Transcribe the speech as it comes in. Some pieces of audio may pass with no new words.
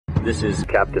This is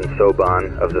Captain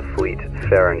Soban of the fleet,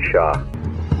 Farron Shaw.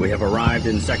 We have arrived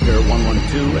in Sector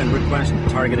 112 and request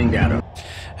targeting data.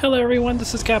 Hello everyone,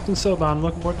 this is Captain Soban.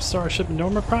 Welcome aboard the Starship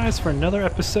Norma Prize for another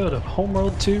episode of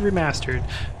Homeworld 2 Remastered.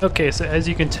 Okay, so as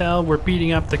you can tell, we're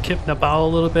beating up the Kiith Nabael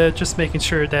a little bit, just making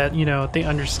sure that, you know, they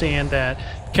understand that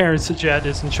Karen Sajet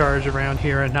is in charge around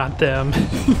here and not them.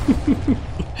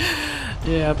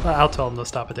 Yeah, I'll tell them to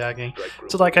stop attacking.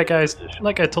 So like I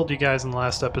told you guys in the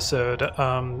last episode,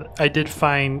 I did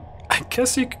find, I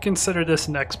guess you could consider this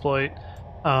an exploit,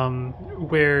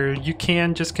 where you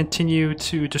can just continue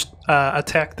to just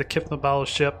attack the Kiith Nabael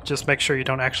ship, just make sure you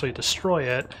don't actually destroy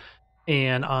it,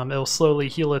 and it'll slowly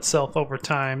heal itself over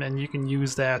time, and you can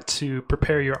use that to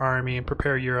prepare your army and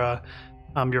prepare your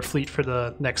fleet for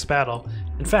the next battle.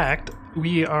 In fact,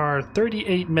 we are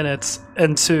 38 minutes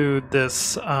into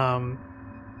this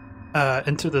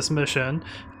mission.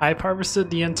 I've harvested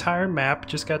the entire map,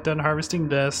 just got done harvesting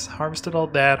this, harvested all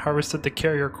that, harvested the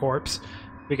carrier corpse.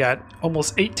 We got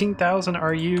almost 18,000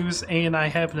 RUs, and I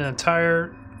have an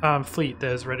entire fleet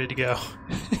that is ready to go.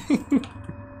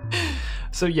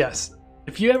 So yes,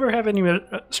 if you ever have any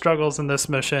struggles in this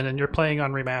mission and you're playing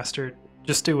on Remastered,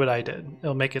 just do what I did.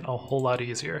 It'll make it a whole lot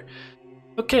easier.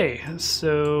 Okay,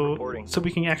 so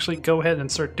we can actually go ahead and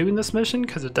start doing this mission,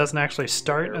 because it doesn't actually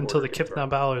start until the Kiith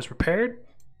Nabael is repaired.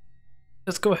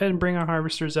 Let's go ahead and bring our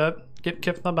harvesters up, get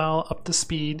Kiith Nabael up to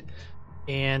speed,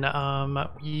 and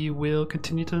we will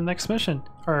continue to the next mission,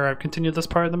 or continue this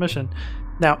part of the mission.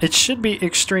 Now, it should be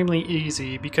extremely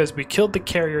easy because we killed the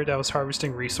carrier that was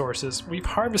harvesting resources. We've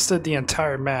harvested the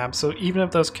entire map, so even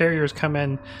if those carriers come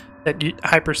in at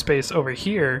hyperspace over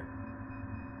here,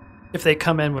 if they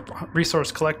come in with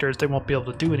resource collectors, they won't be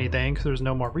able to do anything because there's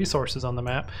no more resources on the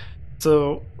map.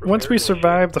 So once we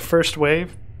survive the first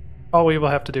wave, all we will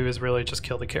have to do is really just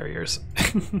kill the carriers.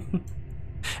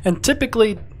 And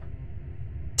typically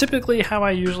how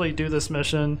I usually do this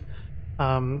mission,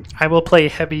 I will play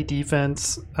heavy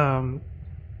defense. Gotta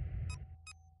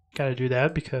do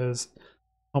that because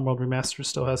Homeworld Remastered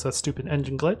still has that stupid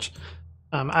engine glitch.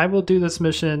 I will do this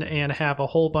mission and have a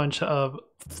whole bunch of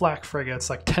flak frigates,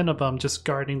 like 10 of them, just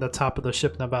guarding the top of the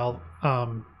Kiith Nabael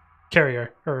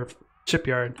carrier or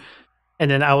shipyard, and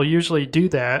then I will usually do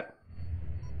that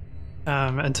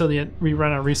until we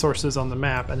run out of resources on the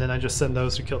map, and then I just send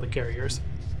those to kill the carriers.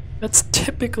 That's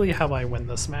typically how I win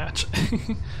this match.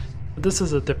 But this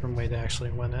is a different way to actually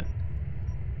win it.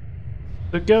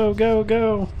 So go, go,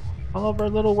 go! All of our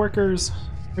little workers,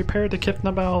 repair the Kiith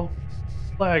Nabael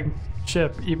flag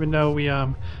ship, even though we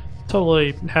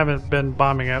totally haven't been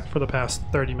bombing it for the past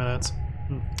 30 minutes.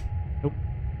 Nope,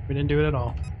 we didn't do it at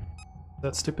all.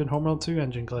 That stupid Homeworld 2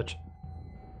 engine glitch.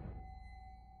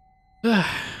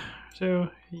 So,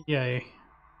 yay.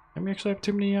 And we actually have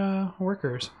too many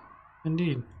workers.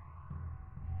 Indeed.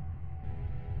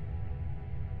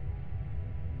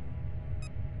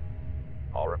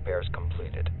 All repairs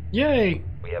completed. Yay!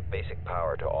 We have basic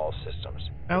power to all systems.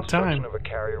 About time. Construction of a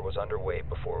carrier was underway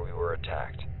before we were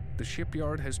attacked. The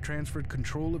shipyard has transferred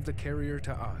control of the carrier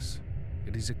to us.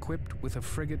 It is equipped with a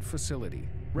frigate facility.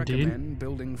 Indeed. Recommend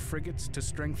building frigates to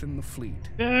strengthen the fleet.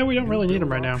 Yeah, we don't really need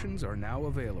them right now. Options are now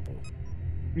available.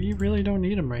 We really don't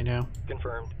need them right now.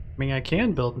 Confirmed. I mean, I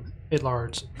can build a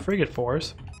large frigate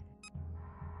force.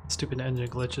 Stupid engine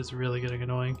glitch is really getting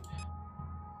annoying.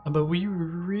 But we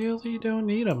really don't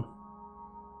need them.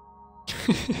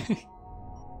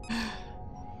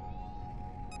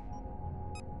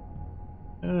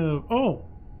 Oh,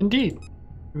 indeed.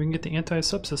 We can get the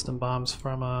anti-subsystem bombs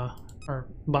from our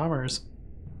bombers.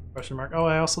 Question mark. Oh,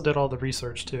 I also did all the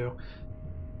research too.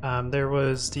 There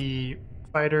was the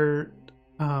fighter,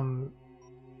 the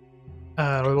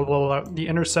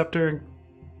interceptor,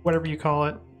 whatever you call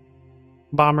it,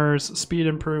 bombers speed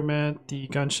improvement, the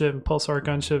gunship and pulsar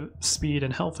gunship speed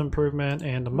and health improvement,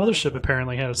 and the mothership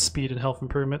apparently had a speed and health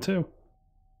improvement too.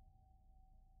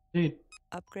 Indeed.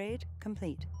 Upgrade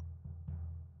complete.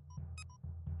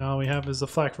 All we have is the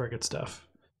flak frigate stuff.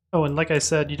 Oh, and like I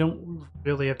said, you don't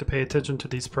really have to pay attention to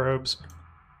these probes.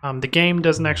 The game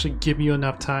doesn't actually give you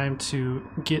enough time to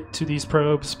get to these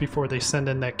probes before they send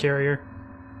in that carrier.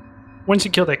 Once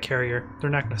you kill that carrier, they're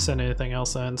not going to send anything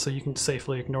else in, so you can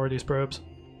safely ignore these probes.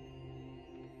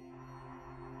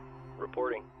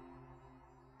 Reporting.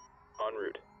 En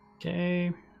route.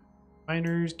 Okay,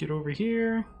 miners, get over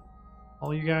here.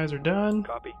 All you guys are done.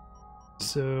 Copy.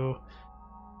 So,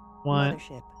 want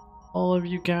Mothership. all of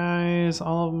you guys,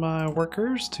 all of my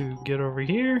workers, to get over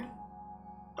here.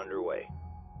 Underway.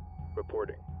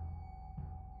 Reporting.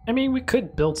 I mean, we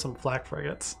could build some flak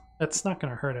frigates. That's not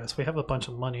going to hurt us. We have a bunch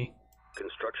of money.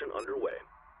 Construction underway.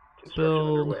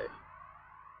 Build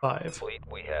 5. Fleet,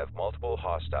 we have multiple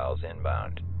hostiles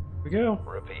inbound. Here we go.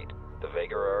 Repeat, the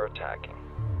Vagyr are attacking.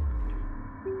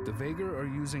 The Vagyr are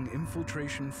using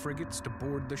infiltration frigates to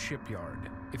board the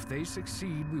shipyard. If they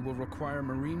succeed, we will require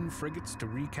marine frigates to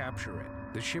recapture it.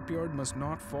 The shipyard must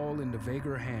not fall into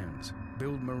Vagyr hands.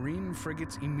 Build marine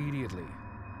frigates immediately.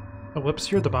 Oh,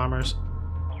 whoops, you're the bombers.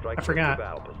 Strike I forgot.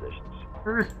 battle positions.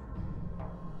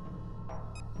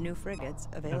 New frigates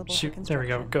available for Shoot, construction.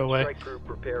 there we go. Go away. Strike group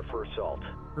prepare for assault.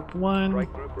 Group 1.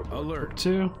 Strike group report. Alert.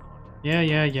 2.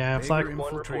 Yeah. Flag. Vagyr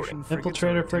infiltration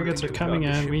Infiltrator frigates are coming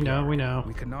in. We know.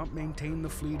 We cannot maintain the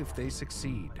fleet if they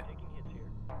succeed.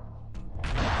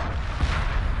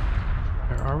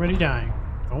 They're already dying.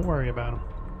 Don't worry about them.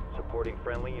 Supporting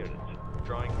friendly units.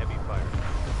 Drawing heavy fire.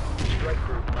 Strike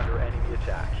group under enemy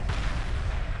attack.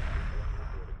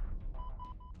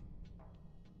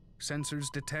 Sensors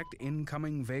detect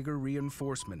incoming Vagyr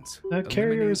reinforcements. The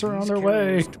carriers are on their way.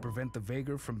 Carriers to prevent the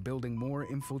Vagyr from building more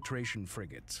infiltration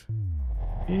frigates.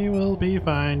 He will be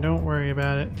fine. Don't worry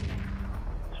about it.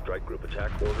 Strike group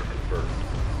attack order confirmed.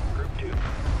 Group 2.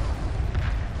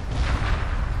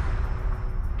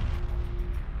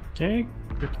 Okay.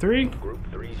 Group 3. Group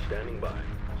 3 standing by.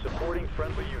 Supporting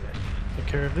friendly units. Take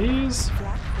care of these.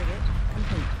 Flak frigate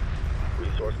complete.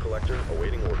 Resource collector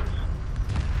awaiting orders.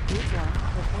 Group 1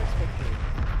 reports victory.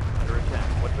 Under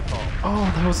attack. What's the call?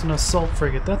 Oh, that was an assault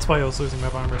frigate. That's why I was losing my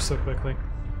bombers so quickly.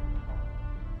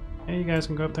 Hey, you guys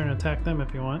can go up there and attack them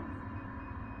if you want.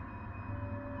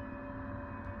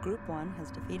 Group 1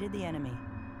 has defeated the enemy.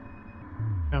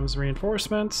 Comes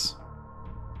reinforcements.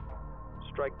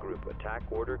 Strike group attack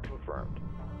order confirmed.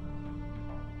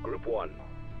 Group 1.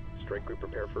 Strike group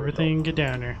prepare for Everything assault. get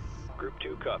down here. Group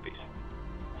 2 copies.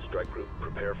 Strike group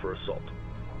prepare for assault.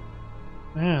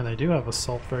 Yeah, they do have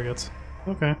assault frigates.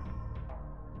 Okay.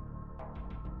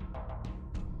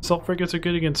 Assault frigates are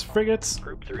good against frigates.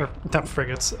 Group 3. Or, not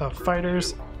frigates,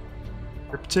 fighters.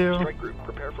 Group 2. Strike group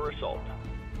prepare for assault.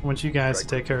 I want you guys to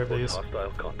Strike take care of group these.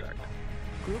 hostile contact.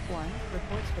 Group 1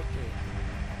 reports victory.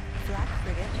 Flak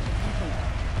frigate complete.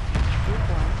 Group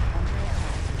 1 under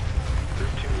attack. Group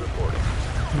 2 reporting.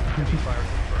 Heavy fire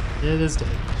confirmed. It is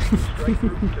dead. Strike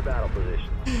group to battle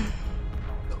position.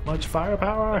 Much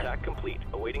firepower! Attack complete.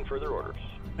 Awaiting further orders.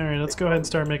 Alright, let's go ahead and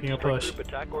start making a Strike push. group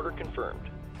attack order confirmed.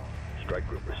 Strike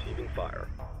group receiving fire.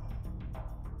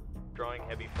 Drawing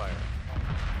heavy fire.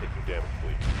 Taking damage,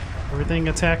 please. Everything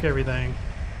attack everything.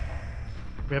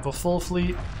 We have a full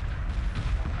fleet.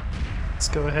 Let's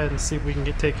go ahead and see if we can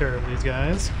take care of these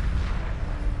guys.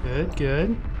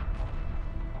 Good.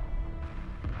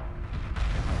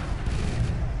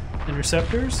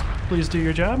 Interceptors, please do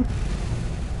your job.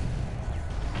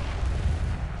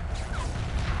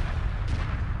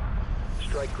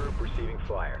 Strike group receiving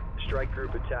fire. Strike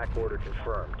group attack order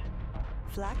confirmed.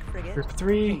 Flak frigate Group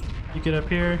 3, complete. you get up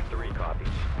here. 3 copies.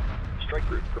 Strike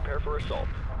group prepare for assault.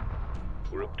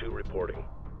 Group 2 reporting.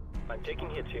 I'm taking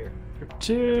hits here. Group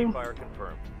 2, Fire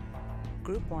confirmed.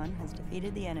 Group 1 has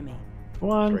defeated the enemy.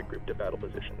 1. Strike group to battle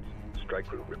positions. Strike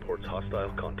group reports hostile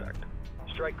contact.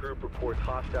 Strike group reports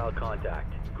hostile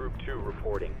contact. Group 2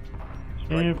 reporting.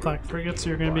 Strike And group flak frigates, receiving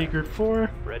you're going to be fire. Group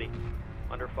 4. Ready.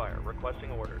 Under fire.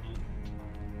 Requesting orders.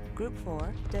 Group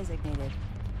 4 designated.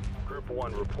 Group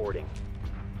 1 reporting.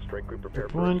 Strike group prepare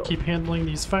Group for 1, assault. keep handling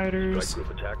these fighters. Strike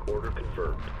group attack order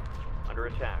confirmed. Under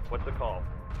attack. What's the call?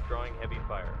 Drawing heavy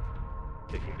fire.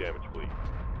 Taking damage, please.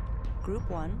 Group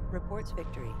 1 reports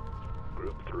victory.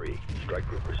 Group 3. Strike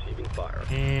group receiving fire.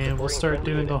 And we'll Supporting start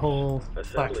friendly doing the units. whole Assembly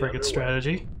flak frigate underway.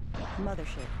 strategy.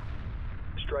 Mothership.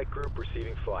 Strike group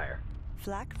receiving fire.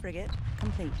 Flak frigate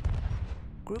complete.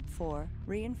 Group 4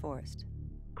 reinforced.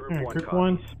 Group Alright, 1 Group copies.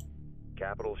 1.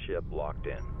 Capital ship locked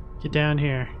in. Get down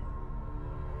here.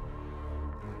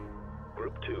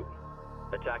 Group 2.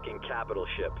 Attacking capital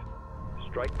ship.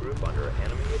 Strike group under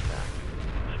enemy attack.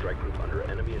 Strike group under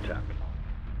enemy attack.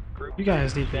 Group You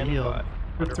guys need to be standing healed. by.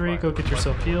 Group Under 3, fire. go get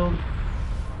yourself healed.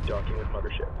 Docking with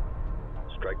mothership.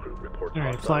 Strike group reports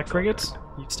Alright, hostile flak contact. frigates,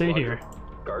 you stay Roger. here.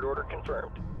 Guard order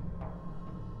confirmed.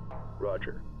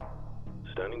 Roger.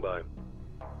 Standing by.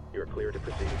 You're clear to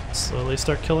proceed. Slowly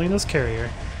start killing this carrier.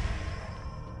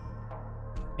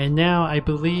 And now I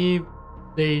believe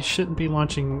they shouldn't be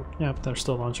launching. Yep, they're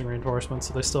still launching reinforcements,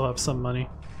 so they still have some money.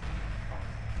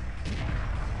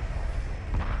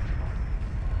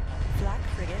 Flak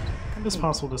frigate complete. It's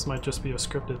possible this might just be a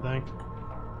scripted thing.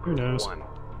 Who knows? 1.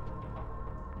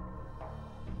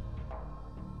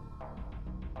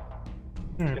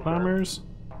 Alright, bombers.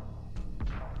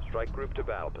 Strike group to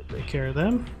battle position. Take care of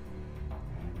them.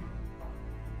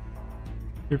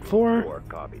 Group 4. 4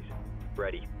 copies.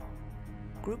 Ready.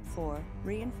 Group 4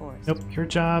 reinforced. Nope, your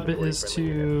job is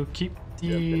to keep the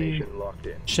Destination locked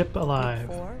in. ship alive.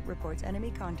 Group 4 reports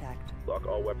enemy contact. Lock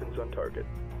all weapons on target.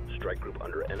 Strike group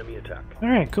under enemy attack.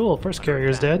 Alright, cool. First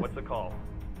carrier's dead. What's the call?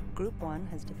 Group 1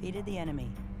 has defeated the enemy.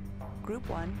 Group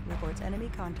 1 reports enemy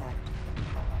contact.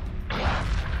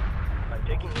 I'm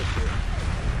taking hits here.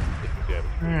 Taking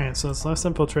damage. Alright, so it's less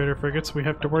infiltrator frigates we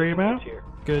have to worry about.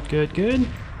 Good, good, good.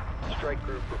 Strike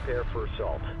group prepare for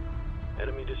assault.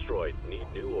 Enemy destroyed. Need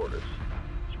new orders.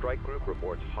 Strike group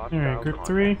reports hostile Alright, group contact.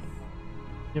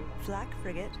 3. Flak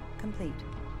frigate complete.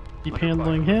 Keep Under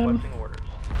handling fire, him. requesting orders.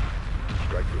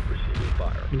 Strike group receiving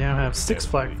fire. We now have 6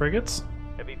 flak frigates,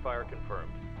 Heavy fire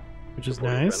confirmed. which is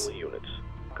Supporting nice. Friendly units.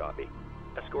 Copy.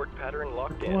 Escort pattern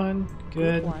locked Group in. 1,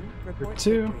 good. Group 1 Group reports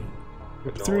 2, victory.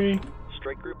 Group 3.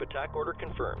 Strike group attack order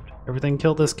confirmed. Everything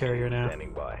killed this carrier now.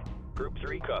 Standing by. Group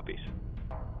 3 copies.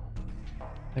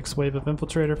 Next wave of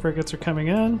infiltrator frigates are coming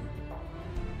in.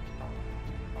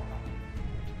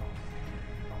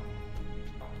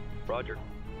 Roger.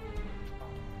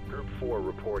 Group 4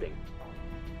 reporting.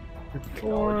 Group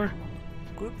 4.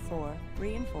 Group 4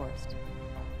 reinforced.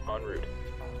 En route.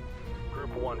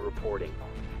 Group 1 reporting.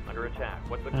 Under attack.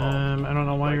 What's the call? I don't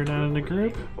know why you're not in the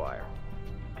group. Receiving fire.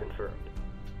 Confirmed.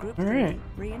 Group All 3 right.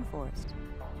 reinforced.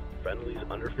 Friendlies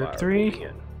under Group fire. 3. Moving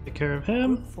in. Take care of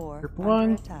him. Group 4 Group under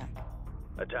 1. attack.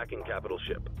 Attacking capital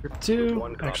ship. Group Group 2.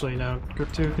 one copy. Actually, no.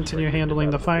 Group 2, continue Strike group handling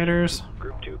to the battle fighters. positions.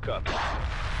 Group 2 copy.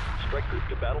 Strike group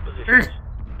to battle positions.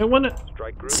 I want to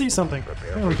Strike group. see something.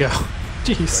 Prepare There we for go. assault.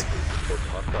 Jeez. Strike group reports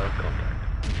hostile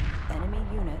contact. Enemy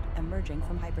unit emerging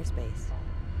from hyperspace.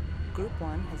 Group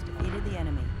 1 has defeated the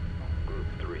enemy. Group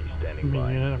 3 standing Enemy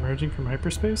by. unit emerging from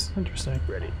hyperspace? Interesting.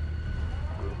 Ready.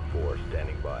 Group 4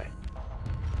 standing by.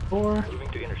 4. Moving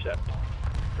to intercept.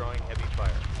 Drawing heavy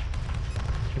fire.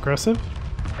 Aggressive.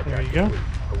 There you go.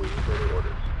 Awaiting further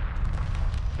orders.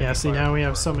 Yeah, see, now we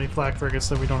have so many flak frigates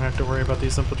that we don't have to worry about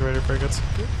these infiltrator frigates.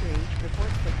 Group 3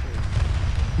 reports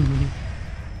victory.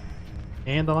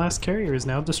 And the last carrier is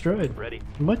now destroyed. Ready.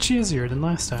 Much easier than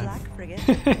last time. Flak frigate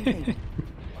complete.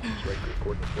 Strike group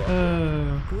coordinates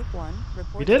locked. Group 1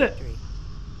 reports We did it. victory.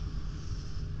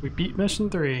 We beat mission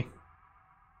 3.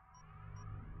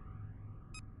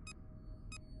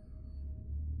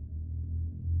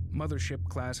 Mothership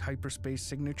class hyperspace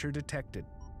signature detected.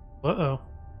 Uh-oh.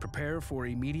 Prepare for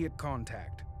immediate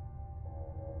contact.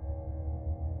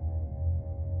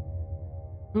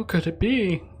 Who could it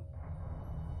be?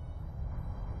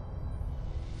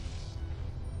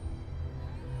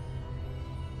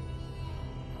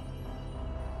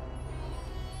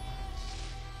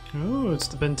 Oh, it's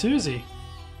the Bentusi.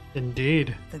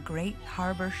 Indeed. The great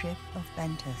harbor ship of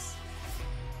Bentus.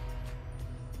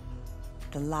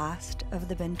 The last of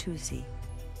the Bentusi.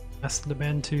 That's the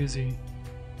Bentusi.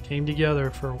 Came together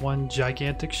for one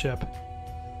gigantic ship.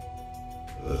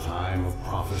 The time of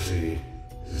prophecy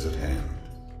is at hand.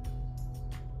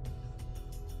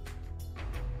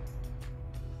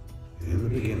 In the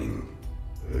beginning,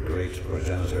 the great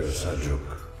progenitor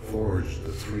Sajuk forged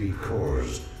the 3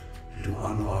 cores to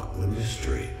unlock the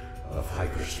mystery of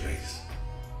hyperspace.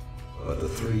 But the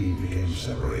 3 became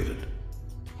separated,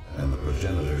 and the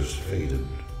progenitors faded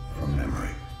from memory.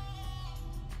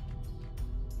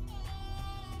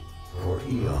 For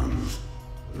eons,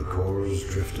 the cores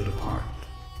drifted apart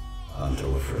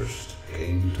until the first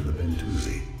came to the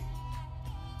Bentusi.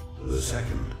 The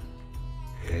second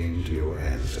came to your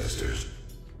ancestors.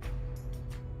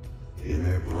 In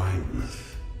their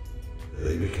blindness,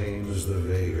 they became as the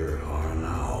Vagyr are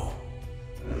now,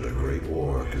 and a great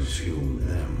war consumed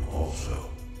them also.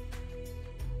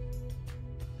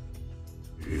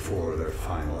 Before their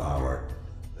final hour,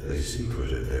 they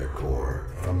secreted their core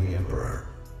from the Emperor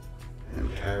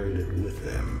and carried it with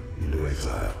them into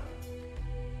exile.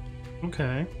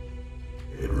 Okay.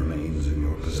 It remains in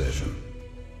your possession.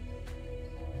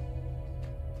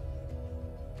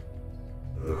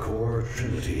 The core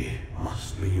trinity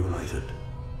must be united.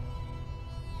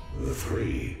 The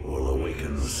 3 will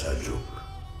awaken Sajuk.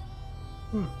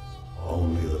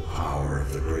 Only the power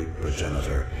of the great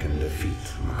progenitor can defeat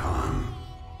Makan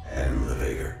and the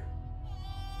Vagyr.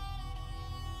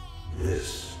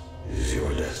 This is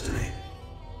your destiny.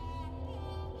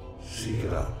 Seek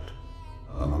it out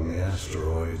among the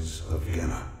asteroids of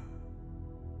Genna.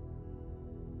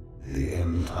 The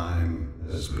end time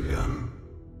has begun.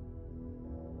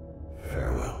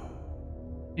 Farewell.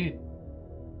 Dude.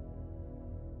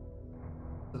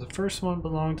 So the first one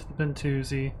belonged to the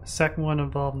Bentusi, the second one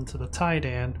evolved into the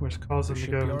Tidan, which caused them to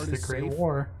go shipyard into the is Great safe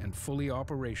War. and fully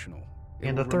operational. It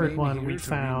And will the third remain one here we to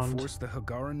found- reinforce the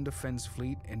Hagaran defense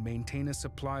fleet and maintain a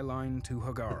supply line to The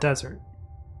Hagar. desert.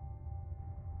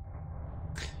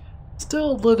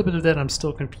 Still a little bit of that I'm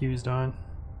still confused on.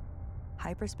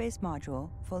 Hyperspace module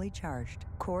fully charged.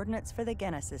 Coordinates for the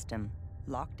Genna system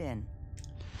locked in.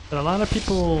 But a lot of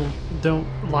people don't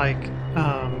like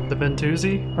the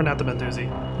Bentusi, or not the Bentusi.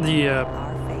 The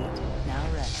Our fate now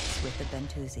rests with the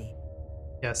Bentusi.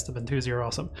 yes, the Bentusi are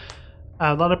awesome.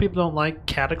 A lot of people don't like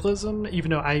Cataclysm, even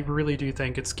though I really do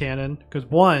think it's canon. Because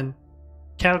one,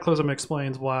 Cataclysm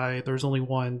explains why there's only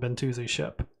one Bentusi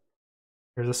ship.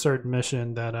 There's a certain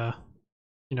mission that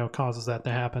you know, causes that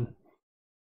to happen.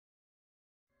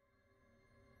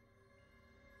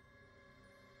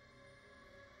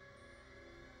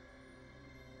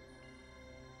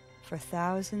 For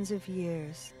thousands of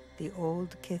years, the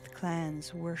old Kiith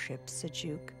clans worshipped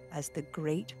Sajuk as the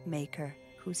great maker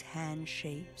whose hand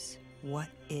shapes what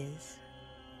is.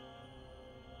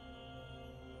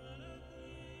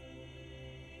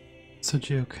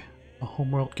 Sajuk, a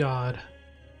homeworld god.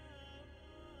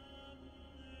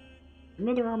 You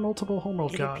know there are multiple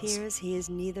homeworld gods. It appears he is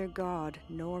neither god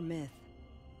nor myth.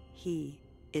 He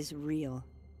is real.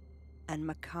 And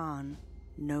Makan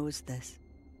knows this.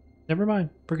 Never mind.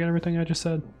 Forget everything I just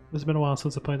said. It's been a while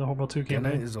since I played the Homeworld 2 Genna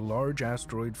campaign. is a large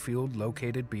asteroid field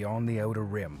located beyond the Outer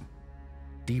Rim,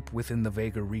 deep within the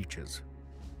Vagyr reaches.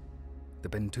 The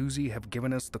Bentusi have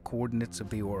given us the coordinates of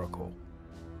the Oracle.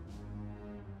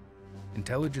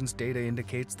 Intelligence data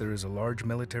indicates there is a large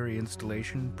military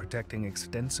installation protecting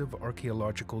extensive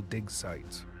archaeological dig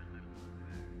sites.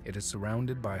 It is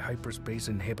surrounded by hyperspace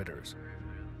inhibitors.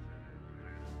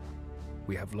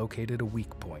 We have located a weak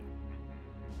point.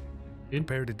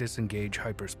 Prepare to disengage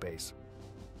hyperspace.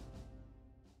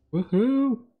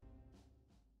 Woohoo!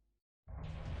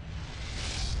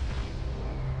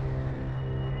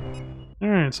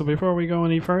 Alright, so before we go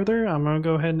any further, I'm going to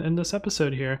go ahead and end this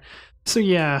episode here. So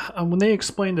yeah, when they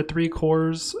explain the 3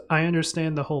 cores, I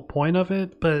understand the whole point of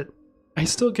it, but I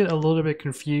still get a little bit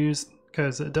confused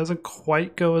because it doesn't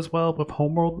quite go as well with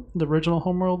Homeworld, the original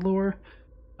Homeworld lore.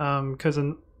 Because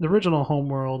in the original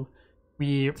Homeworld,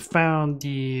 we found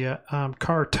the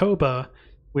Kartoba,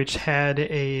 which had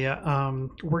a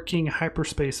working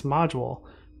hyperspace module.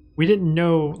 We didn't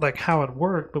know like how it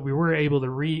worked, but we were able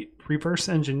to reverse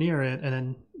engineer it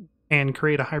and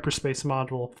create a hyperspace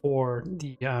module for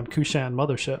the Kushan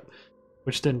mothership,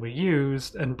 which then we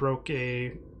used and broke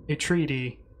a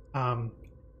treaty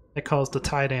that caused the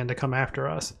Titan to come after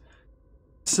us.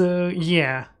 So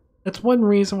yeah, that's one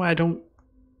reason why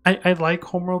I like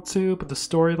Homeworld 2, but the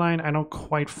storyline I don't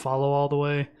quite follow all the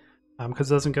way because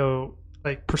it doesn't go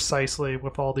like precisely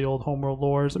with all the old Homeworld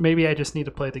lores. Maybe I just need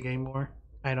to play the game more.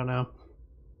 I don't know.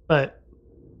 But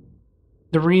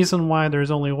the reason why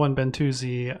there's only one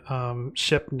Bentusi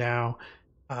ship now,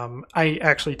 I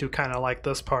actually do kind of like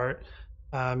this part,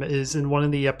 is in one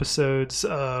of the episodes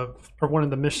or one of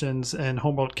the missions in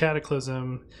Homeworld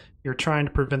Cataclysm, you're trying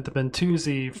to prevent the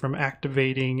Bentusi from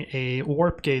activating a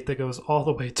warp gate that goes all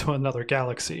the way to another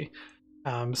galaxy.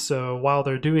 So while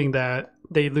they're doing that,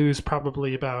 they lose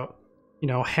probably about, you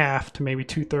know, half to maybe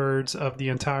 2/3 of the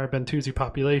entire Bentusi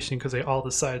population because they all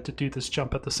decided to do this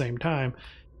jump at the same time.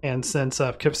 And since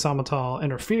Kiith Nabael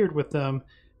interfered with them,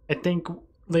 I think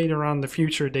later on in the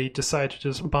future they decided to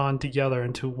just bond together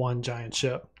into one giant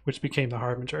ship, which became the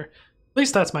Harbinger. At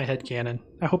least that's my headcanon.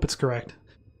 I hope it's correct.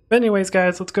 But anyways,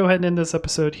 guys, let's go ahead and end this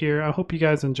episode here. I hope you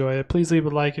guys enjoy it. Please leave a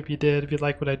like if you did. If you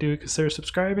like what I do, consider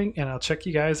subscribing, and I'll check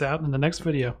you guys out in the next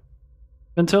video.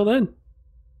 Until then,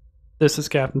 this is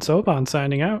Captain Soban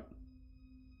signing out.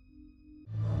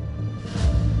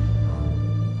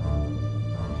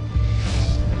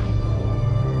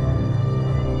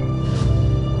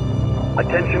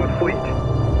 Attention fleet.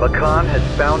 Makan has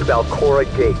found Valcora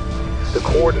Gate. The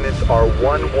coordinates are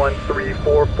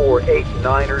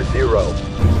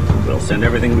 1134489 We'll send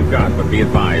everything we've got, but be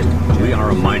advised, we are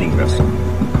a mining vessel.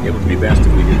 It would be best if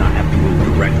we did not have to